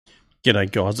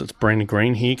G'day guys, it's Brandon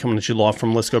Green here, coming at you live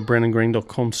from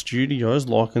letsgobrandongreen.com studios.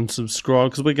 Like and subscribe,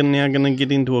 because we're now going to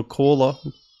get into a caller.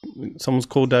 Someone's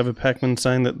called David Pakmans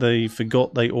saying that they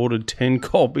forgot they ordered 10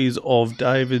 copies of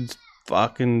David's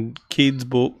fucking kids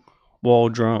book while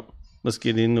drunk. Let's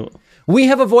get into it. We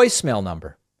have a voicemail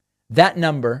number. That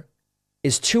number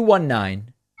is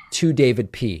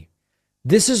 219-2-DAVID-P.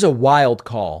 This is a wild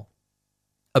call.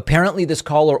 Apparently this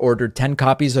caller ordered 10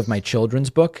 copies of my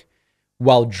children's book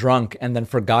while drunk and then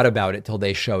forgot about it till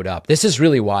they showed up. This is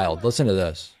really wild. Listen to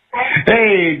this.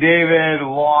 Hey, David,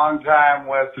 long-time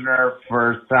listener,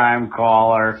 first-time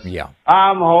caller. Yeah.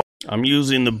 I'm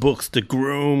using the books to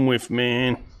groom with,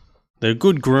 man. They're a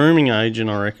good grooming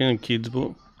agent, I reckon, a kid's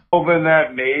book. Hoping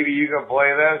that maybe you could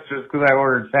play this just because I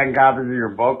ordered 10 copies of your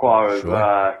book while I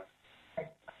was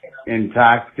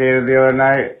intoxicated the other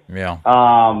night. Yeah.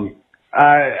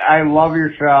 I love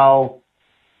your show.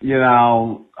 You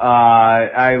know,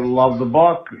 I love the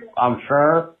book, I'm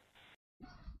sure.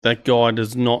 That guy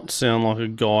does not sound like a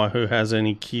guy who has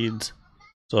any kids.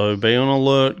 So be on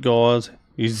alert, guys.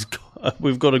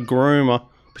 We've got a groomer,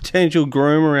 potential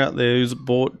groomer out there who's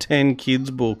bought 10 kids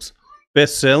books.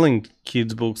 Best-selling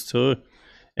kids books too.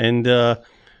 And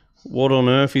what on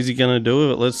earth is he going to do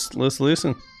with it? Let's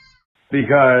listen.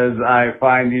 Because I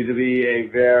find you to be a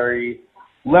very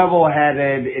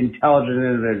level-headed, intelligent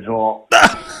individual.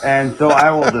 And so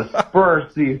I will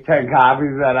disperse these 10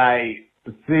 copies that I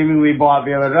seemingly bought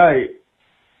the other night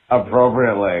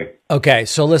appropriately. Okay,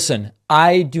 so listen,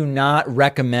 I do not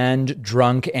recommend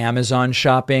drunk Amazon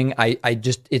shopping. I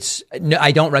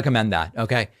don't recommend that,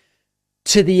 okay?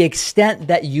 To the extent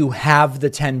that you have the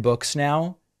 10 books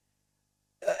now,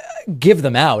 give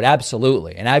them out,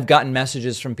 absolutely. And I've gotten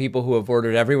messages from people who have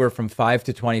ordered everywhere from 5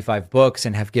 to 25 books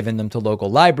and have given them to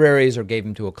local libraries or gave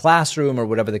them to a classroom or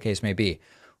whatever the case may be.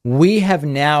 We have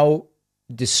now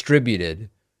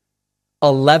distributed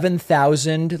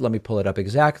 11,000, let me pull it up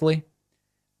exactly,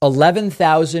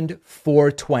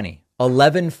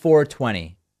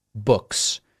 11,420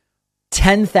 books.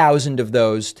 10,000 of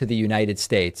those to the United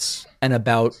States and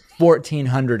about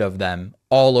 1,400 of them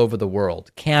all over the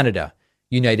world. Canada,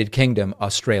 United Kingdom,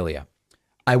 Australia.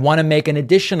 I want to make an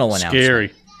additional announcement.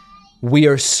 Scary. We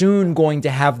are soon going to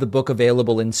have the book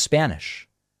available in Spanish.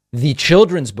 The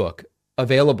children's book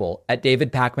available at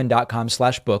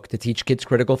davidpakman.com/book to teach kids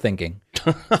critical thinking,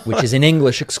 which is in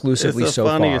English exclusively so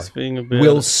far,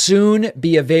 will soon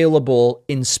be available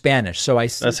in Spanish. So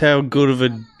that's how good of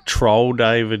a troll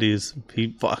David is.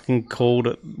 He fucking called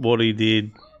it what he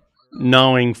did,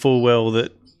 knowing full well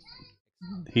that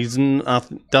he's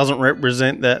doesn't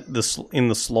represent that in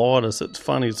the slightest. It's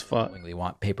funny as fuck. We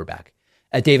want paperback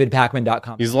at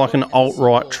davidpakman.com. He's like an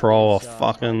alt-right troll.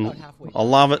 I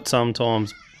love it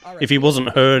sometimes. If he wasn't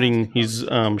hurting his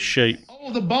sheep.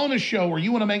 Oh, the bonus show where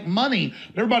you want to make money.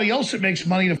 Everybody else that makes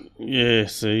money. Yeah,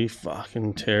 see,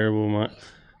 fucking terrible, mate.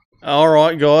 All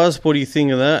right, guys, what do you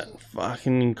think of that?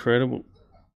 Fucking incredible.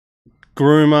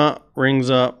 Groomer rings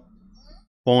up,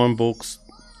 buying books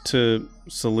to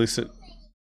solicit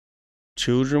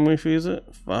children with, is it?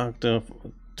 Fucked up.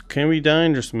 It can be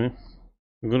dangerous, man.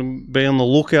 We've got to be on the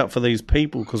lookout for these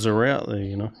people because they're out there,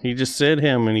 you know. He just said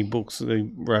how many books they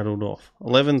rattled off.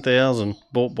 11,000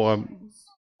 bought by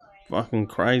fucking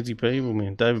crazy people,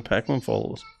 man. David Pakman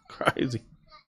followers. Crazy.